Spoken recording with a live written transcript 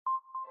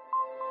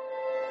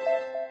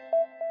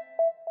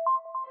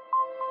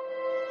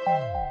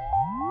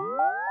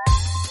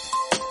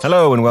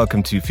Hello and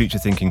welcome to Future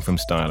Thinking from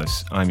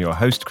Stylus. I'm your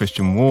host,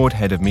 Christian Ward,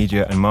 Head of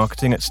Media and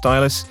Marketing at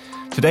Stylus.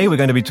 Today we're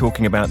going to be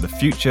talking about the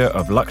future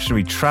of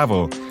luxury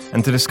travel.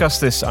 And to discuss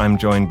this, I'm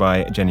joined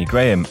by Jenny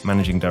Graham,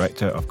 Managing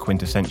Director of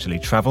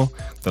Quintessentially Travel,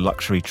 the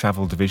luxury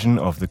travel division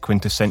of the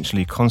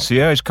Quintessentially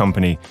Concierge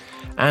company,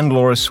 and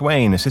Laura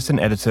Swain, Assistant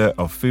Editor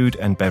of Food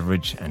and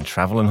Beverage and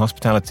Travel and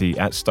Hospitality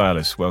at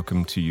Stylus.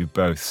 Welcome to you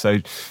both. So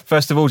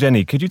first of all,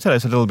 Jenny, could you tell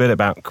us a little bit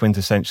about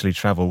Quintessentially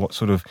Travel? What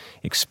sort of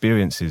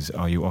experiences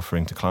are you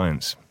offering to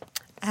clients?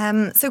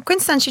 So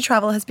Quintessentially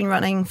Travel has been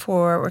running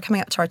we're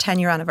coming up to our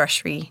 10-year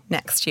anniversary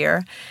next year.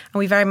 And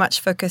we very much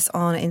focus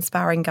on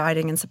inspiring,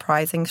 guiding and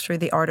surprising through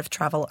the art of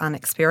travel and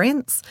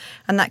experience.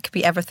 And that could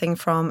be everything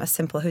from a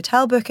simple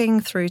hotel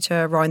booking through to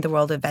around the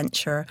world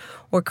adventure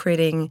or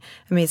creating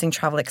amazing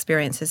travel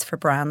experiences for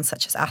brands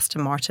such as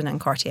Aston Martin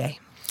and Cartier.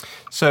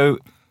 So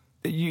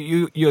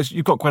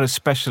you've got quite a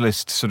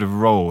specialist sort of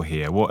role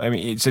here.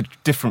 It's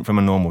different from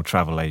a normal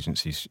travel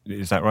agency.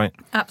 Is that right?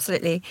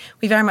 Absolutely.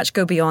 We very much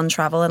go beyond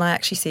travel, and I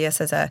actually see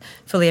us as a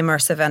fully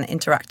immersive and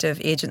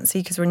interactive agency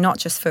because we're not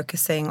just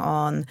focusing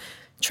on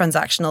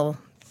transactional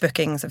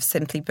bookings of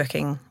simply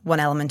booking one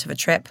element of a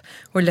trip.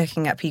 We're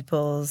looking at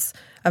people's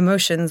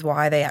emotions,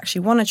 why they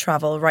actually want to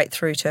travel, right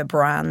through to a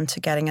brand, to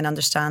getting an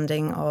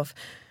understanding of.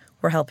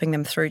 We're helping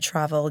them through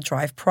travel,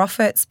 drive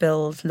profits,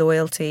 build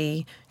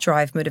loyalty,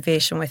 drive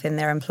motivation within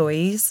their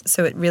employees.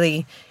 So it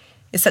really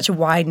is such a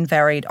wide and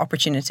varied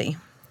opportunity.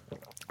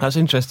 That's an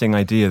interesting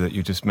idea that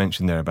you just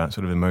mentioned there about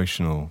sort of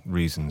emotional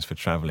reasons for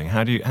travelling.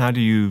 How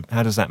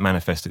does that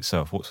manifest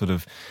itself? What sort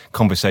of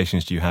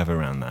conversations do you have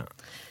around that?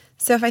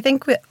 So if I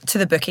think to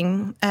the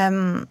booking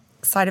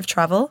side of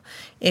travel,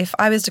 if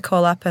I was to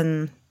call up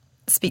and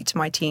speak to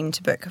my team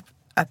to book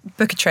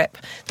a trip,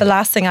 the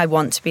last thing I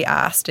want to be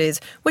asked is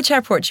which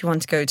airport do you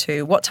want to go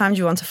to, what time do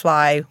you want to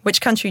fly, which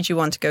country do you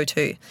want to go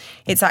to.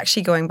 It's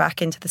actually going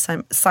back into the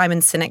Simon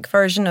Sinek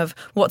version of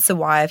what's the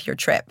why of your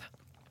trip.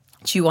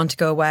 Do you want to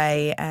go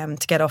away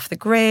to get off the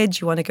grid? Do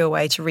you want to go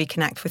away to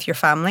reconnect with your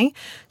family?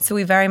 So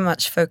we very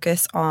much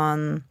focus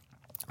on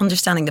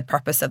understanding the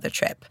purpose of the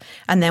trip,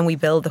 and then we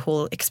build the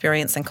whole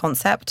experience and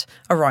concept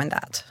around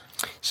that.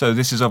 So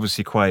this is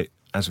obviously quite,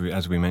 as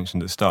we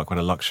mentioned at the start, quite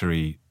a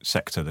luxury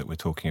sector that we're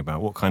talking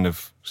about. What kind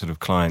of sort of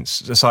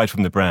clients, aside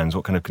from the brands,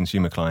 what kind of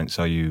consumer clients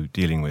are you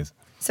dealing with?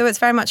 So it's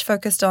very much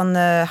focused on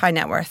the high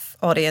net worth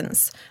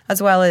audience,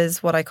 as well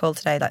as what I call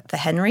today like the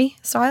Henry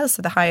style,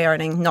 so the high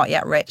earning, not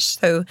yet rich.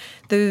 So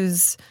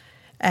those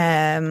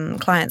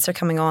clients are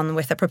coming on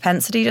with a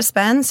propensity to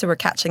spend, so we're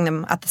catching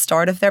them at the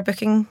start of their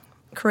booking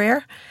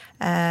career.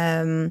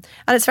 And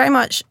it's very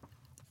much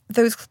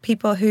those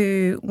people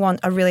who want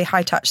a really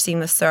high-touch,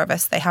 seamless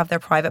service. They have their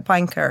private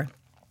banker.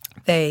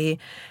 They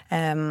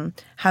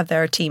have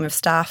their team of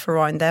staff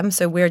around them.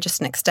 So we're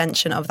just an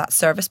extension of that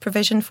service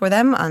provision for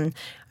them. And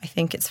I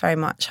think it's very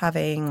much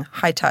having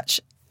high-touch,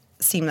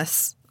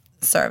 seamless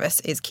service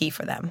is key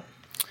for them.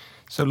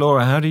 So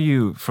Laura, how do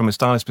you, from a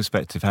stylist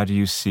perspective, how do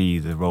you see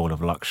the role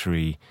of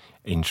luxury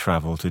in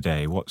travel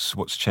today?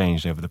 What's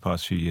changed over the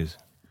past few years?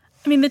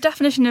 I mean, the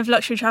definition of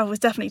luxury travel is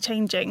definitely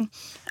changing,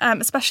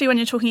 especially when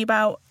you're talking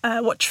about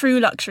what true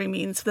luxury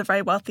means for the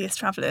very wealthiest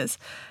travellers.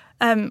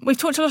 We've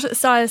talked a lot at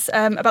Stylus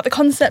about the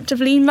concept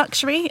of lean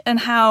luxury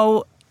and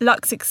how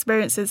luxe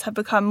experiences have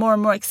become more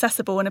and more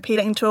accessible and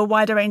appealing to a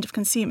wider range of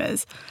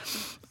consumers.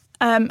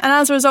 And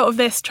as a result of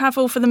this,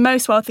 travel for the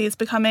most wealthy is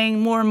becoming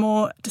more and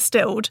more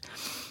distilled.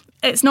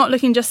 It's not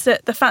looking just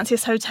at the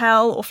fanciest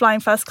hotel or flying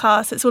first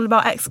class. It's all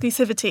about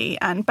exclusivity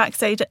and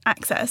backstage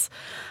access.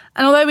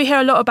 And although we hear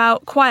a lot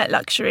about quiet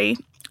luxury,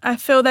 I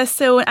feel there's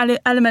still an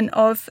element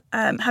of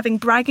having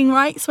bragging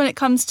rights when it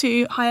comes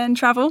to high-end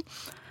travel.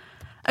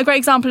 A great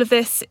example of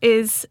this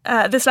is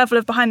this level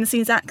of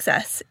behind-the-scenes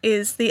access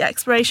is the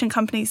exploration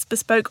company's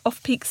bespoke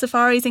off-peak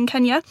safaris in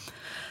Kenya,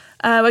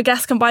 where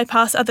guests can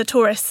bypass other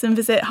tourists and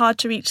visit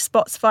hard-to-reach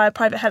spots via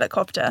private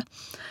helicopter.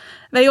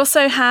 They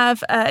also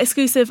have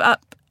exclusive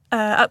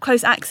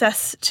up-close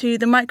access to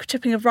the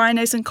microchipping of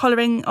rhinos and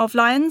collaring of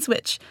lions,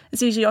 which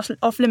is usually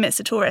off limits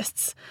to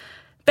tourists.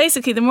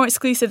 Basically, the more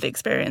exclusive the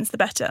experience, the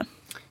better.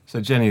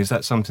 So, Jenny, is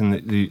that something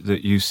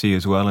that you see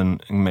as well?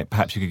 And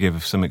perhaps you could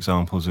give some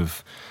examples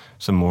of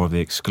some more of the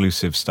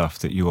exclusive stuff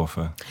that you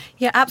offer?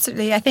 Yeah,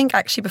 absolutely. I think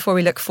actually before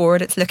we look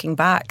forward, it's looking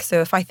back.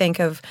 So if I think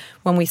of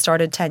when we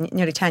started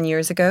nearly 10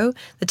 years ago,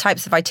 the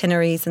types of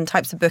itineraries and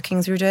types of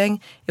bookings we were doing,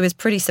 it was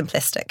pretty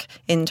simplistic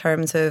in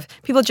terms of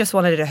people just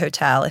wanted a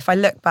hotel. If I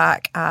look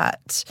back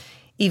at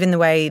even the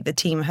way the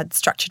team had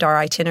structured our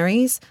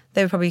itineraries,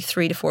 they were probably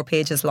 3 to 4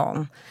 pages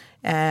long.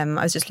 I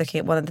was just looking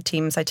at one of the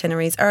team's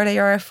itineraries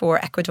earlier for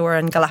Ecuador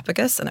and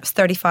Galapagos, and it was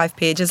 35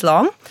 pages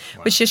long,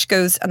 wow. Which just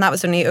goes, and that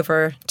was only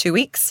over 2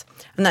 weeks.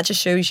 And that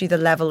just shows you the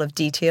level of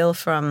detail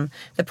from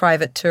the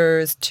private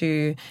tours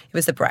to, it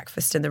was the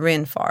breakfast in the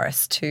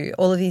rainforest, to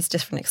all of these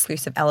different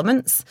exclusive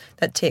elements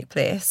that take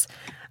place.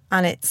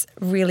 And it's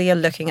really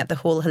looking at the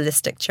whole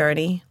holistic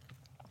journey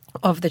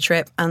of the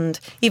trip. And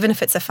even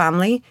if it's a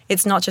family,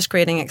 it's not just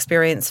creating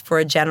experience for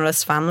a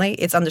generalist family,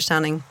 it's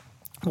understanding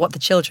what the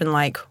children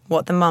like,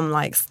 what the mum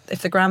likes,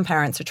 if the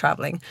grandparents are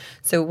traveling.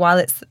 So while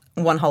it's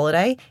one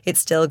holiday, it's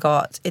still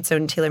got its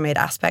own tailor-made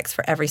aspects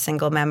for every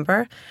single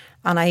member.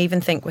 And I even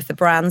think with the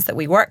brands that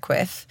we work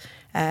with,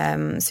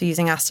 so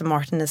using Aston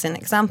Martin as an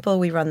example,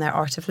 we run their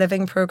Art of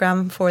Living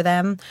program for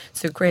them.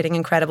 So creating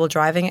incredible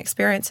driving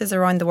experiences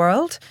around the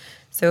world.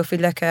 So if we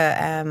look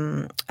at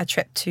a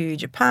trip to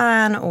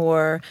Japan,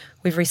 or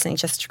we've recently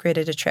just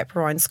created a trip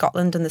around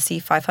Scotland on the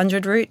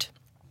C500 route.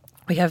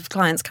 We have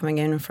clients coming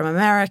in from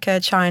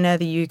America, China,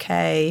 the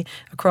UK,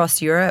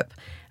 across Europe,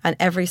 and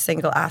every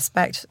single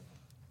aspect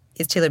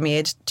is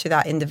tailor-made to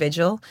that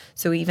individual.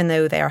 So even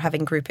though they are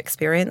having group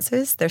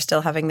experiences, they're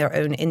still having their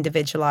own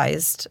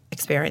individualized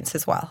experience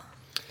as well.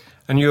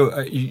 And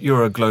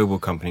you're a global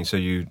company, so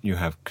you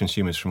have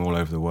consumers from all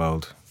over the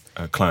world,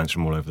 clients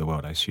from all over the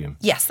world, I assume.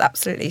 Yes,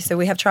 absolutely. So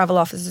we have travel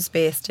offices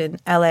based in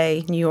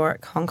LA, New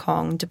York, Hong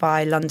Kong,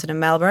 Dubai, London and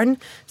Melbourne.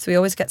 So we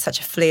always get such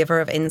a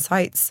flavour of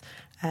insights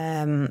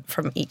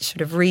from each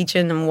sort of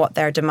region and what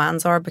their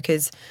demands are,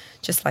 because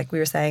just like we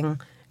were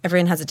saying,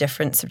 everyone has a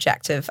different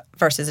subjective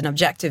versus an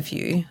objective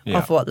view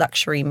of what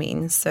luxury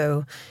means.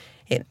 So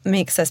it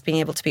makes us being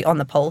able to be on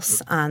the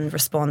pulse and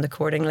respond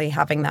accordingly,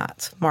 having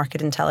that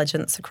market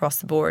intelligence across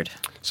the board.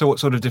 So what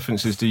sort of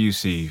differences do you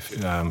see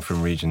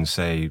from regions,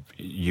 say,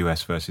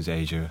 US versus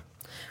Asia?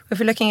 If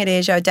we're looking at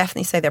Asia, I would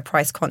definitely say they're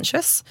price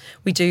conscious.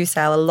 We do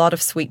sell a lot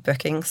of suite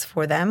bookings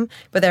for them,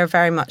 but they're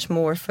very much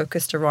more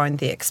focused around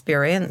the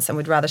experience and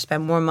would rather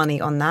spend more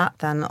money on that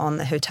than on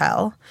the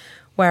hotel.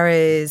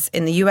 Whereas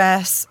in the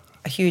US,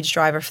 a huge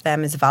driver for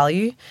them is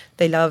value.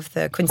 They love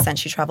the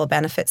Quintessentially Travel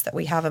benefits that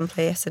we have in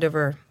place at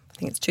over, I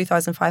think it's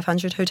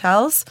 2,500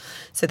 hotels.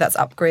 So that's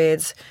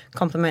upgrades,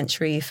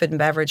 complimentary food and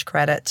beverage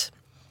credit,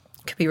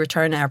 could be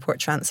return airport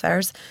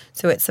transfers.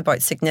 So it's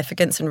about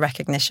significance and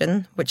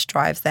recognition, which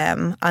drives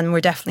them. And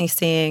we're definitely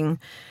seeing,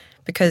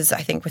 because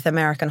I think with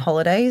American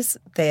holidays,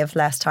 they have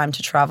less time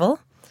to travel.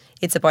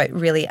 It's about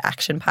really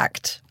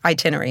action-packed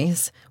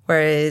itineraries,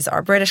 whereas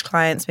our British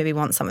clients maybe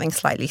want something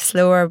slightly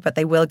slower, but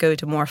they will go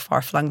to more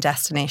far-flung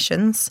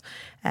destinations.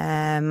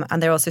 And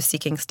they're also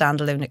seeking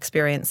standalone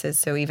experiences.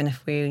 So even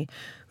if we'd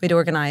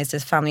organised a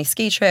family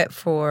ski trip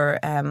for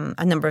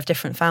a number of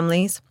different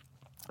families,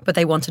 but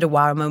they wanted a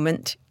wow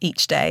moment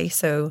each day.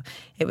 So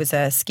it was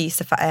a ski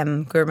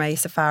gourmet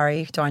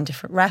safari down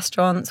different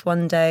restaurants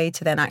one day,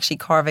 to then actually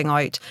carving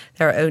out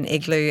their own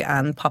igloo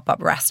and pop-up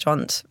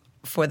restaurant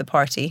for the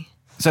party.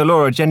 So,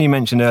 Laura, Jenny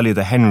mentioned earlier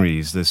the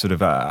Henrys, the sort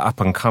of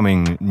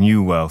up-and-coming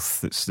new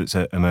wealth that's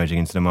emerging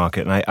into the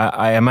market. And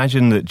I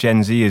imagine that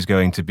Gen Z is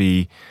going to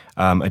be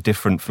a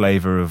different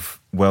flavour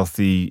of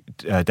wealthy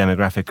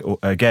demographic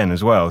again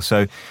as well.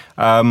 So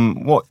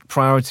what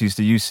priorities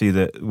do you see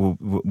that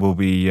will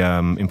be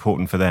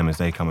important for them as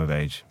they come of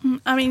age?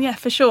 I mean, yeah,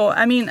 for sure.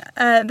 I mean,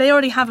 they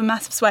already have a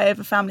massive sway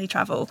over family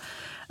travel.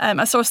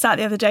 I saw a stat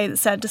the other day that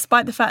said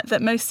despite the fact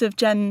that most of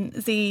Gen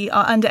Z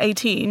are under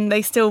 18,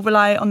 they still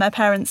rely on their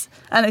parents,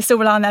 and they still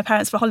rely on their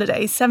parents for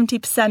holidays.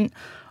 70%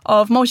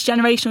 of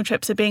multi-generational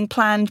trips are being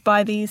planned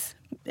by these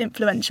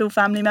influential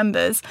family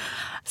members.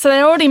 So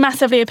they're already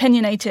massively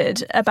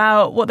opinionated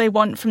about what they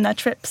want from their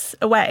trips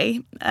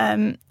away.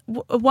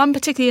 One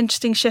particularly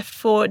interesting shift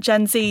for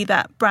Gen Z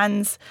that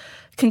brands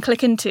can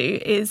click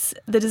into is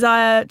the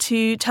desire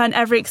to turn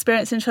every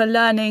experience into a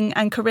learning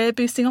and career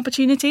boosting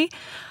opportunity.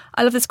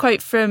 I love this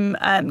quote from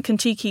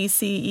Kentucky's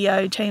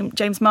CEO,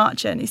 James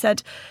Marchant. He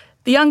said,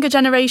 "The younger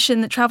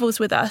generation that travels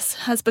with us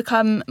has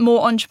become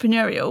more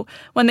entrepreneurial.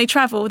 When they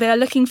travel, they are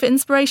looking for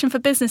inspiration for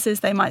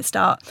businesses they might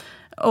start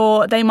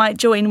or they might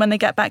join when they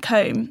get back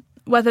home,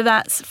 whether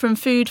that's from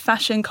food,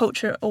 fashion,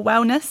 culture or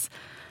wellness."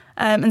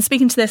 And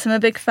speaking to this, I'm a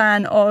big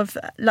fan of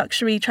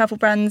luxury travel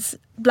brands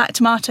Black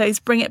Tomato's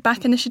Bring It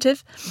Back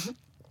initiative,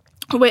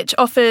 which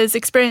offers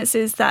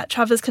experiences that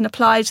travellers can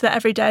apply to their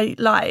everyday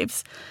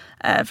lives.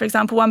 For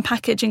example, one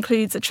package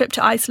includes a trip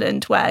to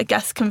Iceland where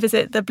guests can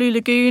visit the Blue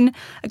Lagoon,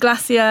 a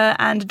glacier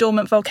and a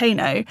dormant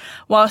volcano,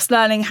 whilst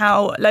learning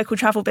how local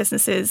travel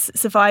businesses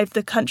survived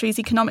the country's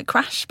economic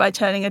crash by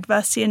turning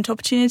adversity into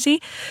opportunity.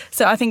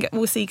 So I think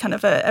we'll see kind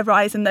of a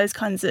rise in those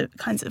kinds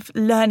of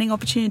learning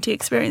opportunity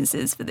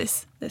experiences for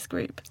this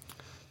group.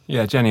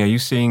 Yeah, Jenny, are you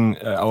seeing,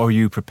 or are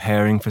you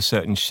preparing for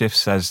certain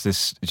shifts as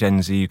this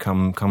Gen Z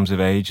comes of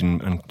age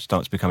and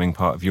starts becoming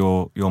part of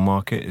your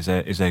market? Is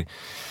there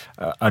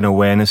an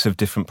awareness of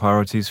different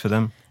priorities for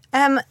them?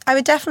 I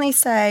would definitely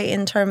say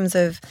in terms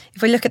of,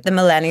 if we look at the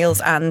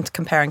millennials and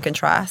compare and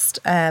contrast,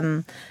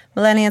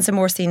 millennials are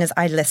more seen as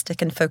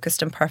idealistic and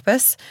focused on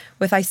purpose,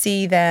 with I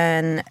see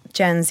then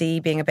Gen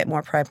Z being a bit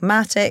more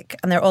pragmatic,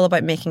 and they're all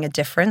about making a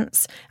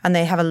difference, and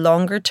they have a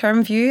longer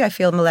term view. I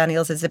feel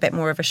millennials is a bit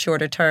more of a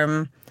shorter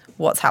term,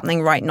 what's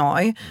happening right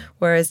now,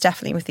 whereas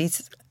definitely with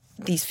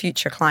these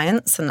future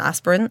clients and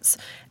aspirants,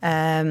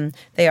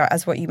 they are,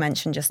 as what you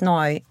mentioned just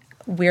now,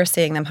 we're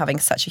seeing them having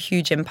such a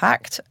huge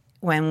impact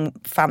when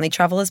family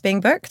travel is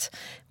being booked,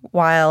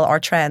 while our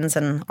trends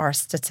and our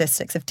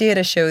statistics of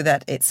data show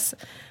that it's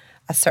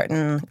a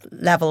certain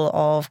level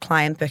of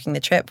client booking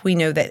the trip. We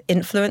know that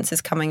influence is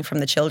coming from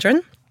the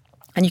children.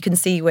 And you can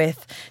see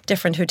with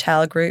different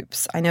hotel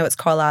groups, I know it's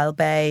Carlisle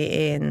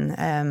Bay in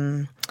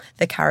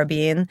the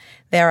Caribbean,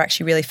 they're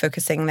actually really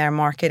focusing their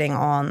marketing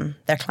on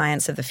their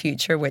clients of the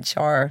future, which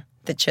are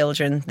the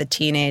children, the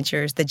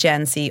teenagers, the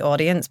Gen Z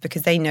audience,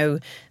 because they know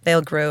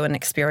they'll grow and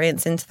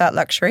experience into that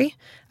luxury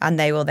and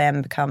they will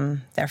then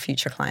become their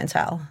future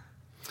clientele.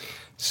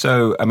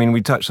 So, I mean,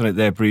 we touched on it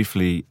there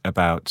briefly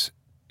about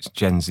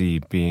Gen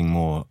Z being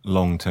more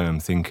long-term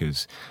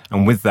thinkers.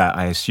 And with that,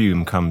 I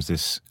assume, comes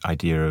this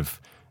idea of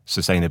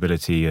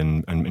sustainability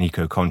and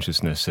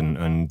eco-consciousness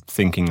and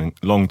thinking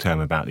long-term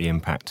about the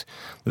impact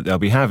that they'll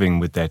be having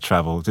with their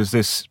travel.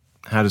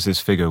 How does this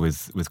figure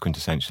with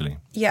Quintessentially?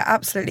 Yeah,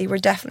 absolutely. We're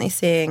definitely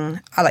seeing,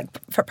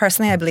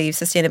 personally, I believe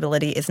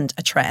sustainability isn't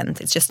a trend.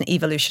 It's just an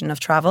evolution of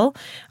travel.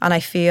 And I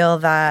feel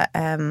that,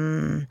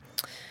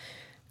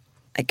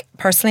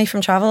 personally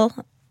from travel,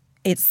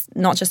 it's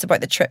not just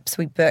about the trips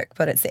we book,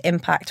 but it's the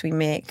impact we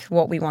make,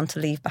 what we want to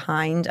leave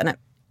behind. And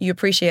you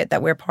appreciate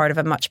that we're part of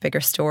a much bigger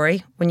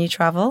story when you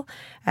travel.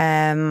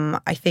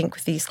 I think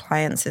with these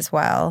clients as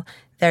well,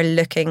 they're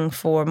looking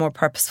for more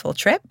purposeful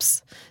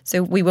trips.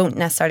 So we won't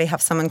necessarily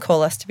have someone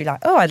call us to be like,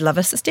 oh, I'd love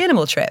a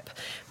sustainable trip.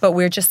 But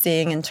we're just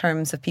seeing in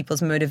terms of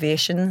people's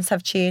motivations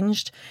have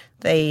changed.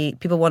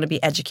 People want to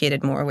be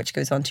educated more, which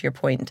goes on to your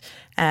point,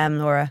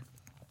 Laura.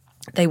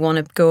 They want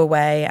to go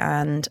away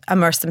and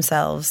immerse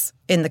themselves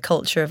in the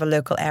culture of a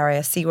local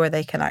area, see where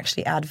they can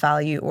actually add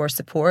value or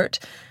support.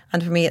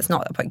 And for me, it's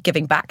not about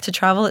giving back to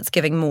travel, it's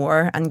giving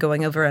more and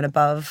going over and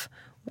above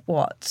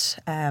what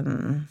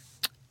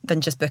than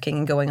just booking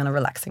and going on a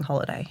relaxing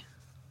holiday.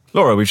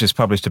 Laura, we've just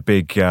published a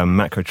big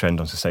macro trend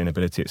on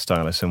sustainability at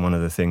Stylus, and one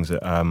of the things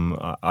that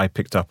I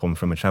picked up on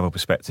from a travel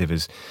perspective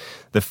is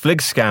the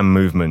Fligscam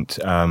movement,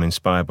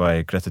 inspired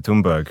by Greta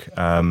Thunberg.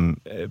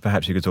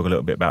 Perhaps you could talk a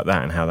little bit about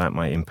that and how that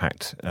might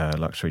impact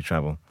luxury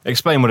travel.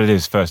 Explain what it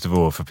is, first of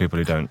all, for people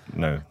who don't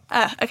know.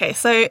 Okay,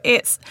 so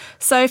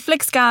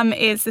Fligscam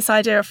is this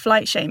idea of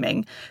flight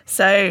shaming.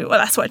 So, well,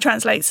 that's what it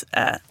translates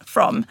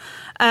from.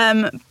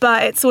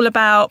 But it's all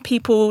about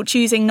people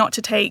choosing not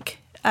to take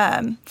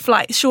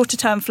shorter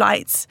term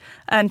flights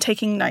and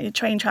taking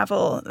train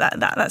travel,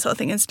 that sort of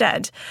thing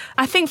instead.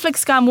 I think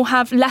Fligscam will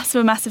have less of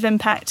a massive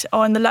impact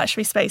on the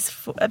luxury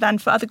space than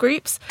for other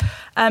groups.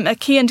 A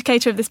key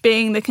indicator of this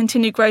being the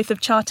continued growth of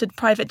chartered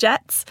private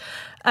jets.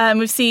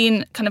 We've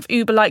seen kind of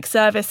Uber-like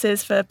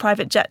services for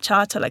private jet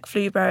charter like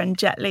Fluber and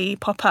Jetly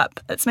pop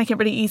up. It's making it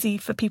really easy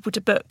for people to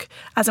book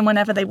as and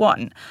whenever they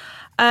want.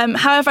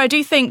 However, I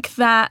do think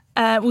that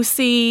we'll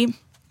see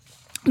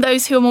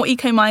those who are more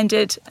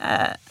eco-minded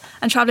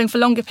and travelling for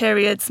longer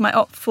periods might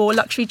opt for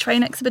luxury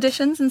train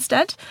expeditions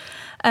instead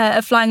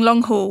of flying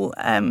long haul,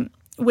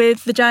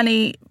 with the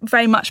journey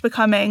very much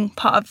becoming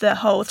part of the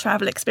whole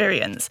travel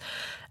experience.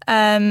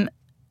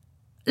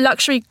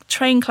 Luxury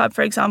Train Club,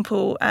 for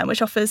example,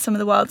 which offers some of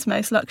the world's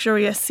most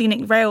luxurious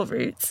scenic rail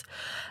routes,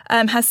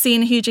 has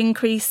seen a huge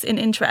increase in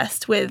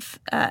interest with,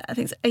 I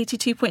think it's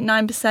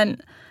 82.9%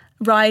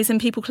 rise in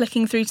people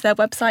clicking through to their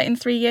website in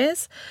 3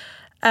 years.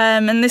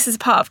 And this is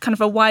part of kind of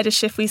a wider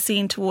shift we've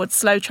seen towards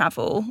slow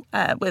travel,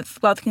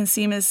 with wealthy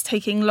consumers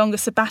taking longer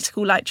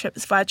sabbatical light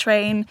trips via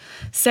train,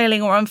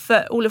 sailing or on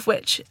foot, all of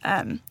which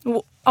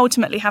will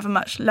ultimately have a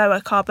much lower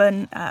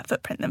carbon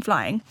footprint than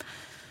flying.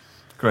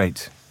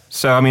 Great.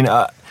 So, I mean,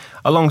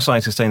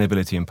 alongside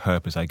sustainability and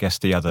purpose, I guess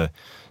the other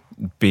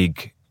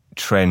big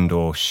trend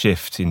or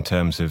shift in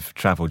terms of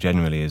travel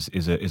generally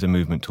is a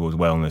movement towards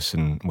wellness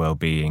and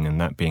well-being, and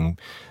that being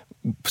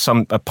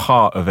a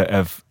part of it,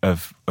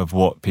 of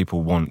what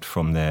people want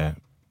from their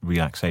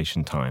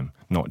relaxation time,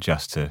 not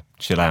just to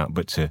chill out,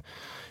 but to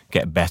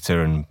get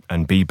better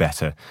and be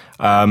better.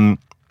 Are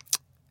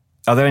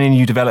there any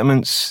new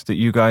developments that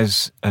you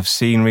guys have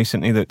seen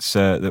recently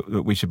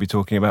that we should be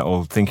talking about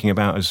or thinking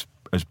about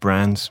as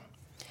brands?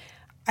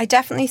 I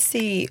definitely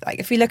see,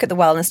 if we look at the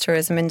wellness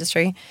tourism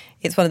industry,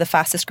 it's one of the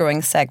fastest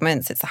growing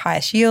segments. It's the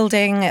highest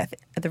yielding.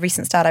 The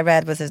recent stat I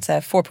read was it's a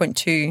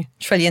 $4.2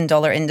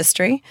 trillion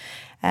industry.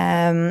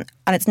 And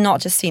it's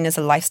not just seen as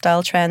a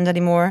lifestyle trend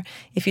anymore.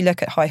 If you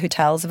look at how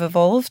hotels have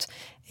evolved,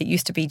 it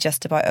used to be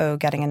just about,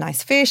 getting a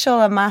nice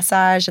facial, a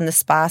massage and the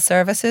spa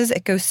services.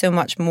 It goes so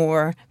much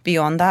more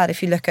beyond that.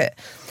 If you look at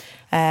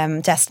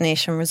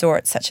destination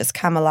resorts such as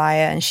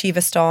Kamalaya and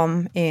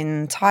Shivastom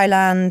in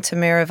Thailand, to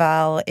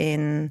Miraval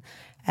in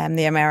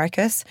the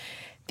Americas,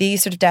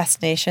 these sort of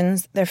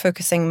destinations, they're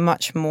focusing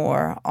much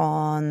more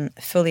on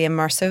fully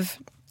immersive,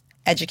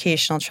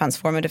 educational,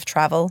 transformative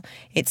travel.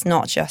 It's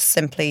not just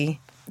simply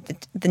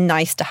the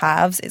nice to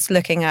haves. It's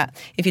looking at,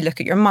 if you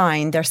look at your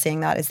mind, they're saying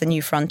that is the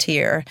new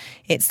frontier.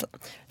 It's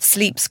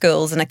sleep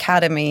schools and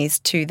academies,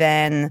 to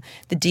then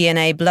the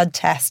DNA blood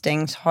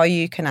testing, to how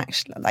you can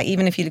actually,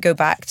 even if you go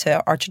back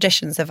to our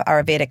traditions of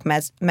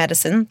Ayurvedic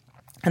medicine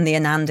and the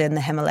Ananda in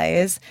the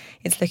Himalayas,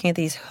 it's looking at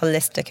these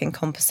holistic,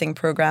 encompassing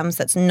programs.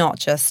 That's not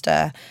just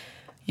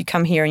you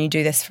come here and you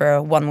do this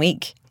for 1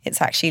 week. It's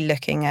actually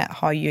looking at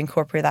how you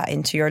incorporate that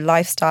into your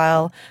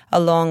lifestyle,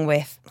 along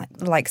with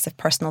the likes of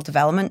personal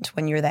development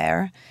when you're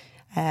there.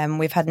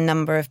 We've had a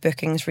number of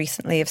bookings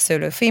recently of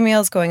solo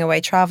females going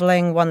away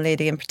travelling. One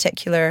lady in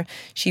particular,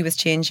 she was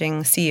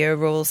changing CEO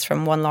roles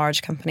from one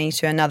large company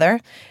to another.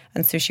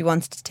 And so she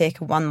wanted to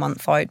take a 1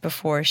 month out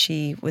before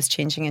she was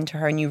changing into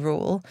her new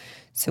role.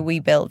 So we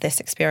built this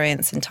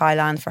experience in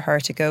Thailand for her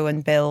to go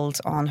and build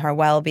on her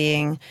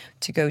well-being,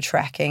 to go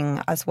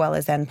trekking, as well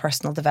as then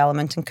personal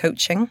development and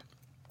coaching,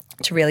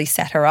 to really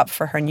set her up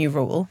for her new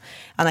role.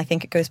 And I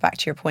think it goes back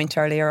to your point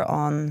earlier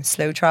on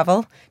slow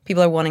travel.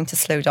 People are wanting to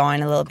slow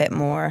down a little bit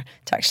more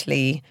to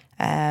actually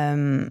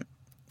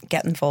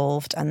get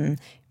involved and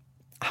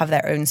have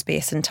their own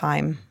space and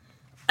time.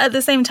 At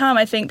the same time,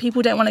 I think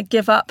people don't want to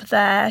give up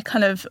their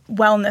kind of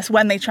wellness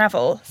when they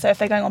travel. So if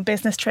they're going on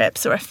business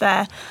trips, or if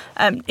they're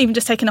even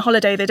just taking a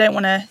holiday, they don't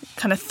want to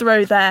kind of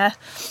throw their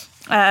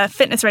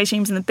fitness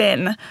regimes in the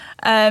bin.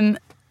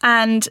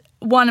 And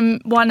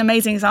one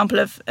amazing example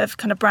of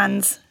kind of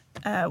brands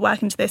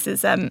working to this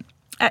is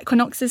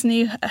Equinox's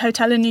new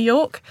hotel in New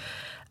York,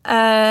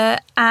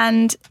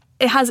 and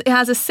it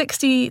has a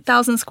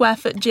 60,000 square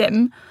foot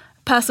gym,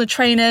 personal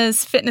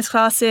trainers, fitness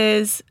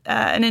classes,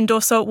 an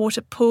indoor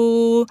saltwater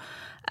pool,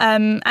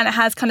 and it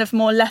has kind of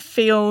more left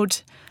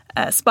field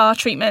spa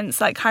treatments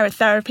like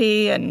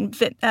cryotherapy and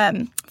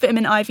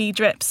vitamin IV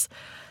drips,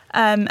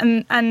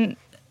 and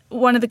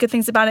one of the good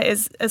things about it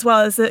is, as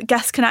well, is that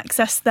guests can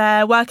access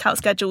their workout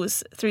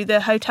schedules through the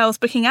hotel's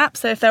booking app.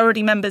 So if they're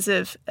already members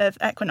of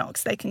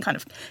Equinox, they can kind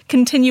of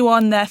continue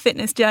on their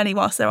fitness journey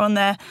whilst they're on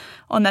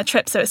their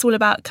trip. So it's all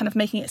about kind of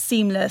making it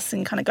seamless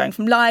and kind of going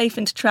from life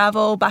into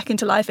travel, back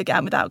into life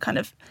again without kind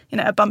of,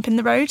 a bump in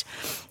the road,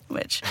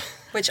 which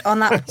on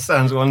that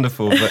sounds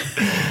wonderful, but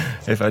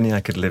if only I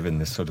could live in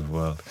this sort of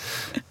world.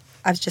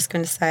 I was just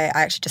going to say,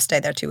 I actually just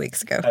stayed there 2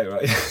 weeks ago. Oh,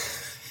 right.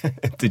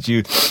 Did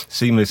you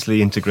seamlessly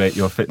integrate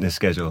your fitness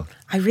schedule?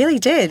 I really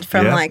did,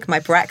 from like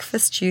my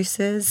breakfast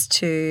juices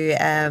to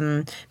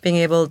being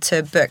able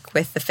to book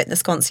with the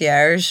fitness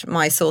concierge,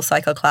 my Soul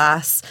Cycle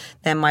class,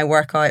 then my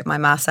workout, my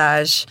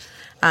massage.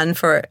 And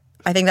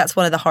I think that's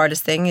one of the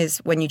hardest things is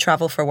when you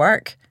travel for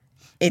work,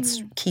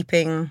 it's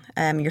keeping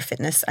your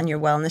fitness and your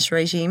wellness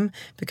regime,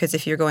 because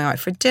if you're going out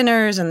for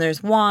dinners and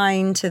there's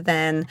wine to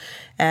then,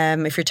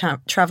 if you're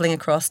traveling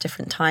across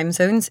different time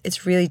zones,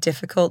 it's really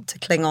difficult to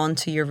cling on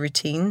to your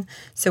routine.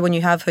 So when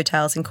you have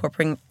hotels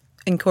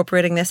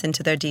incorporating this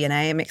into their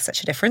DNA, it makes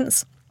such a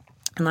difference.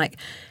 And like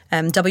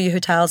W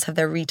hotels have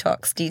their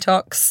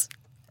detox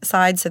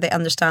side, so they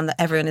understand that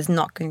everyone is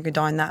not going to go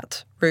down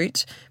that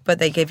route, but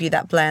they give you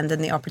that blend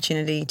and the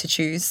opportunity to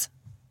choose.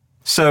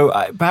 So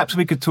perhaps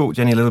we could talk,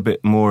 Jenny, a little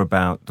bit more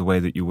about the way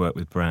that you work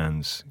with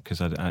brands, because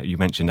you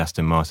mentioned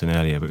Aston Martin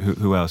earlier, but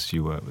who else do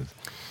you work with?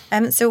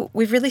 So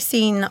we've really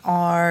seen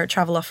our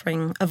travel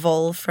offering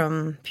evolve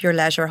from pure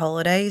leisure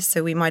holidays.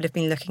 So we might have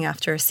been looking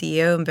after a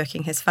CEO and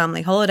booking his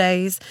family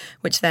holidays,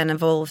 which then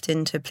evolved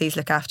into please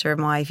look after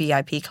my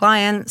VIP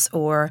clients,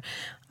 or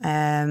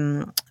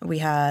we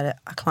had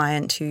a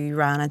client who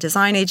ran a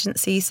design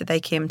agency, so they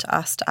came to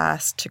us to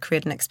ask to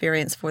create an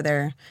experience for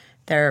their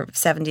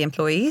 70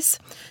 employees.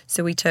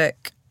 So we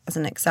took, as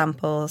an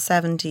example,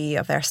 70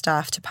 of their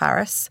staff to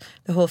Paris.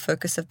 The whole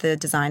focus of the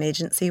design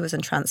agency was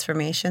on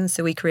transformation.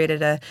 So we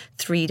created a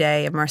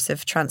 3-day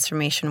immersive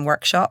transformation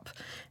workshop,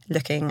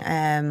 looking,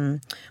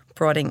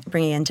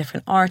 bringing in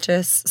different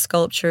artists,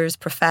 sculptors,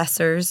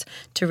 professors,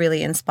 to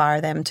really inspire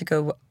them to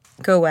go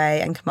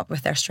away and come up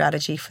with their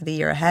strategy for the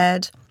year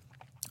ahead.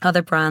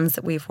 Other brands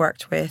that we've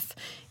worked with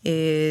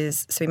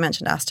so we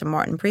mentioned Aston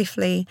Martin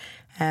briefly,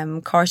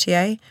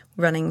 Cartier,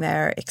 running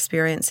their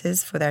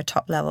experiences for their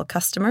top level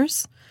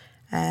customers.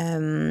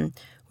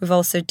 We've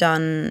also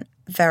done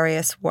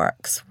various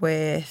works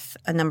with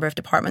a number of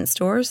department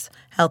stores,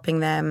 helping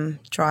them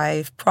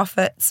drive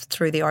profits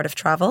through the art of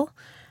travel,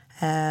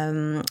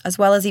 as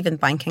well as even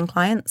banking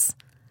clients,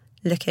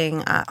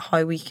 looking at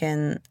how we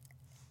can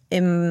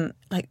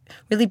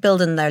really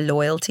building their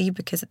loyalty,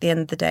 because at the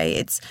end of the day,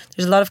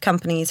 there's a lot of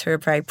companies who are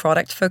very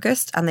product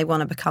focused and they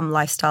want to become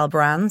lifestyle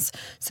brands.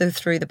 So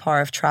through the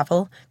power of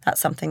travel, that's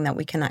something that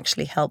we can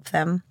actually help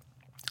them.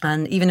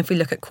 And even if we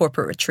look at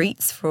corporate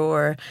retreats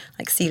for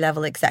like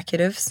C-level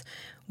executives,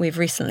 we've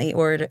recently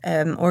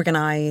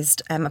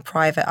organised a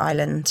private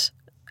island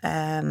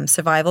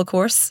survival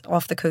course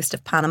off the coast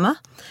of Panama.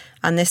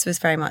 And this was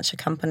very much a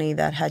company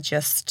that had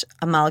just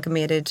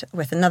amalgamated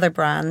with another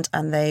brand,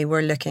 and they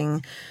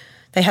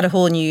had a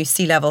whole new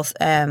C-level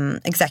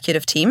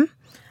executive team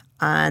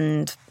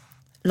and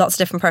lots of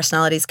different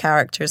personalities,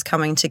 characters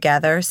coming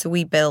together. So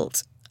we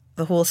built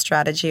the whole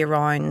strategy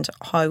around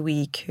how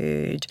we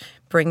could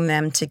bring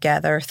them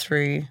together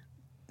through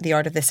the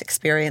art of this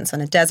experience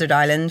on a desert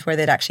island where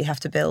they'd actually have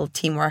to build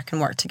teamwork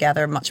and work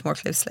together much more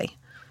closely.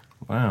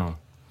 Wow.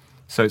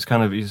 So it's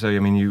kind of,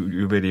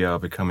 you really are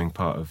becoming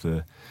part of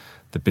the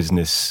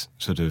business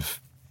sort of,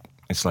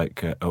 it's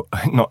like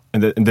not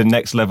the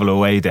next level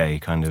away day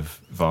kind of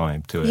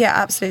vibe to it. Yeah,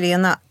 absolutely.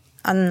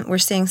 And we're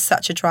seeing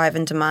such a drive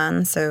in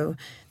demand. So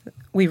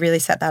we really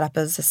set that up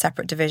as a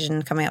separate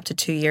division coming up to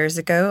 2 years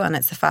ago, and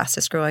it's the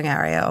fastest growing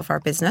area of our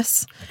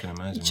business. I can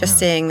imagine. Just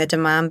seeing the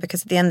demand,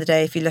 because at the end of the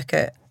day, if you look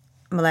at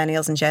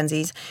millennials and Gen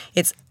Zs,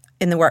 it's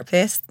in the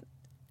workplace.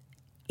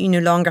 You no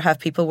longer have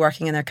people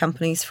working in their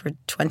companies for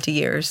 20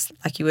 years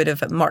like you would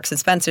have at Marks and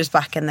Spencer's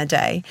back in the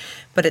day.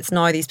 But it's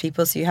now these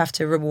people, so you have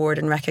to reward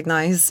and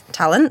recognise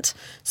talent.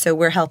 So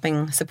we're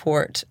helping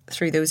support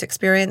through those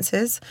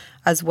experiences,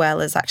 as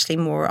well as actually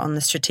more on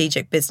the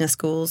strategic business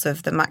goals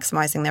of the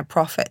maximising their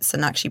profits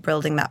and actually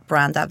building that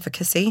brand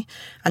advocacy.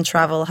 And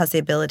travel has the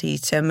ability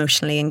to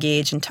emotionally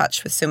engage and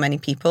touch with so many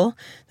people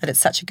that it's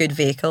such a good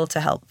vehicle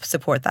to help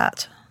support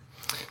that.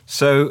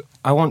 So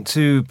I want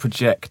to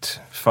project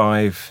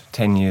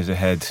 5-10 years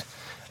ahead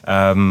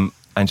and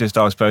just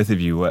ask both of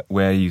you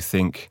where you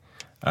think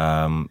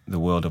the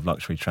world of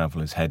luxury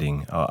travel is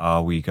heading.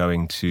 Are we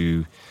going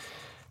to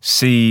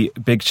see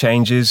big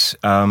changes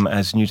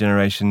as new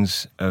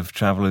generations of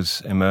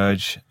travellers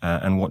emerge?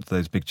 And what do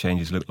those big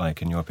changes look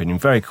like in your opinion?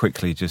 Very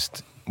quickly,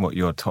 just what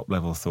your top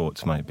level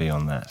thoughts might be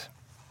on that.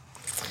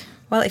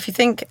 Well, if you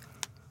think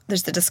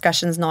there's the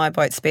discussions now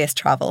about space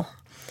travel,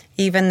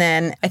 even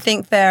then, I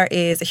think there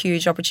is a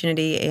huge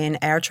opportunity in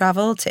air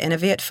travel to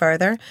innovate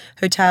further.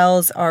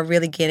 Hotels are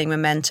really gaining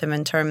momentum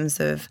in terms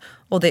of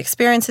all the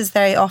experiences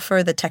they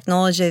offer, the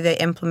technology they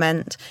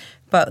implement.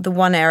 But the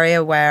one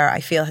area where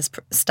I feel has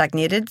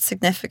stagnated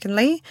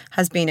significantly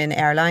has been in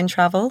airline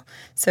travel.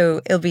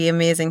 So it'll be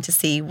amazing to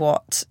see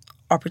what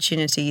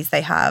opportunities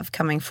they have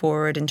coming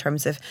forward in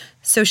terms of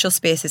social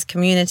spaces,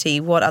 community,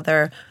 what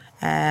other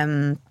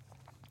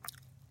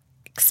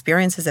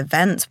experiences,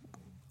 events,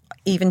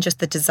 even just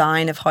the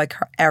design of how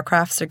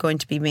aircrafts are going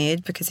to be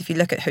made. Because if you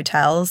look at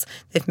hotels,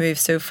 they've moved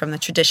so from the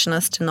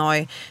traditionalist to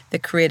now the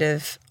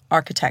creative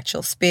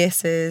architectural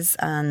spaces,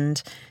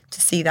 and to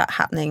see that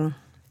happening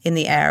in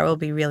the air will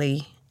be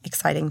really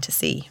exciting to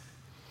see.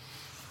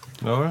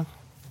 Laura?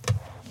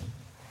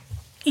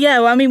 Yeah,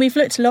 well, I mean, we've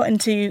looked a lot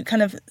into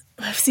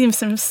I've seen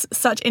some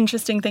such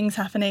interesting things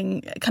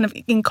happening kind of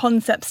in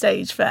concept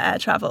stage for air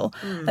travel.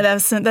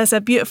 There's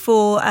a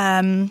beautiful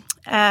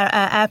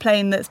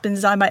airplane that's been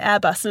designed by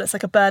Airbus. It looks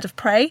like a bird of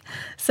prey.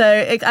 So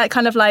it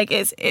kind of like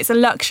it's a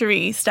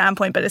luxury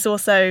standpoint, but it's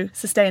also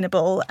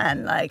sustainable.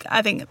 And like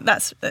I think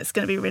that's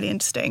going to be really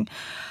interesting.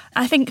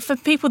 I think for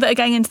people that are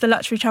going into the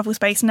luxury travel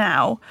space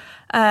now,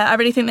 I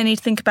really think they need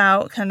to think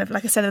about kind of,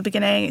 like I said at the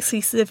beginning,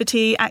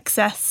 exclusivity,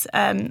 access.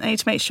 They need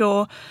to make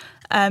sure.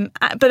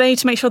 But they need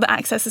to make sure that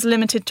access is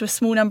limited to a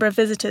small number of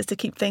visitors to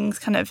keep things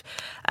kind of,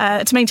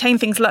 to maintain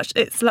things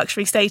its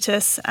luxury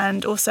status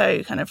and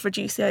also kind of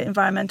reduce the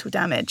environmental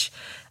damage.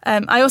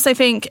 I also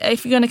think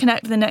if you're going to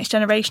connect with the next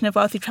generation of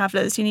wealthy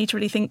travellers, you need to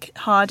really think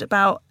hard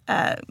about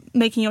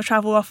making your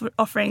travel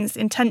offerings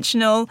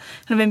intentional,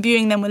 kind of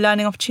imbuing them with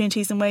learning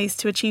opportunities and ways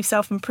to achieve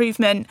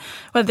self-improvement,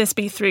 whether this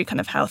be through kind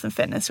of health and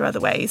fitness or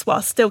other ways,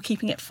 while still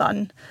keeping it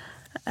fun.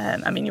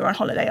 I mean, you're on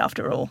holiday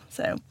after all,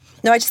 so...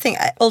 No, I just think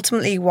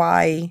ultimately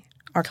why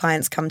our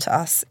clients come to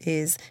us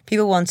is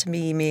people want to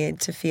be made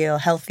to feel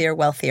healthier,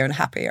 wealthier and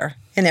happier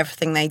in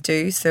everything they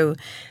do. So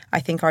I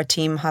think our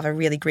team have a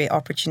really great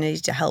opportunity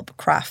to help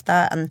craft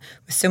that. And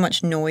with so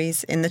much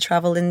noise in the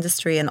travel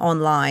industry and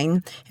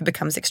online, it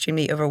becomes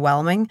extremely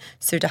overwhelming.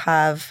 So to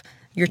have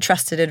your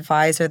trusted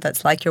advisor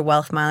that's like your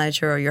wealth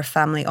manager or your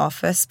family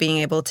office, being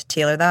able to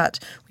tailor that,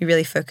 we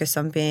really focus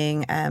on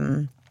being...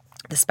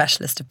 the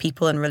specialist of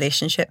people and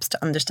relationships to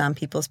understand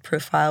people's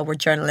profile. We're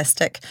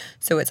journalistic,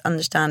 so it's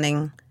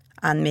understanding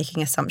and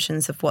making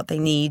assumptions of what they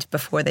need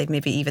before they've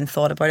maybe even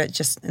thought about it,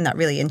 just in that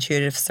really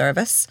intuitive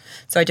service.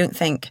 So I don't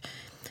think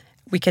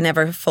we can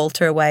ever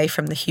falter away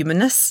from the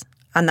humanness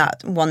and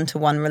that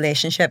one-to-one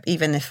relationship,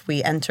 even if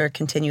we enter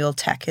continual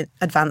tech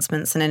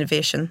advancements and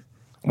innovation.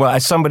 Well,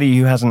 as somebody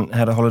who hasn't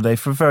had a holiday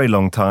for a very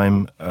long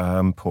time,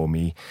 poor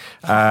me,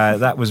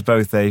 that was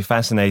both a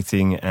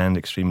fascinating and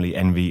extremely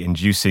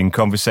envy-inducing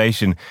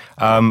conversation.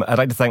 I'd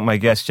like to thank my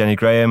guests, Jenny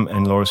Graham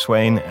and Laura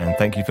Swain, and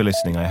thank you for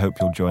listening. I hope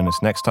you'll join us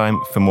next time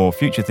for more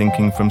Future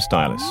Thinking from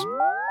Stylus.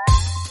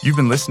 You've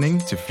been listening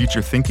to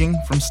Future Thinking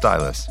from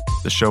Stylus,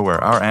 the show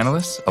where our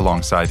analysts,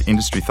 alongside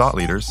industry thought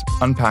leaders,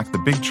 unpack the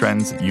big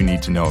trends that you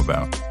need to know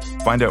about.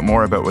 Find out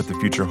more about what the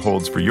future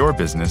holds for your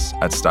business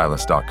at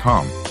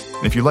stylus.com.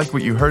 And if you like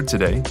what you heard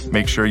today,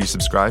 make sure you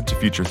subscribe to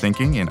Future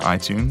Thinking in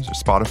iTunes or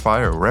Spotify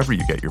or wherever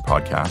you get your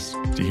podcasts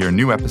to hear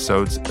new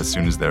episodes as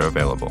soon as they're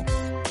available.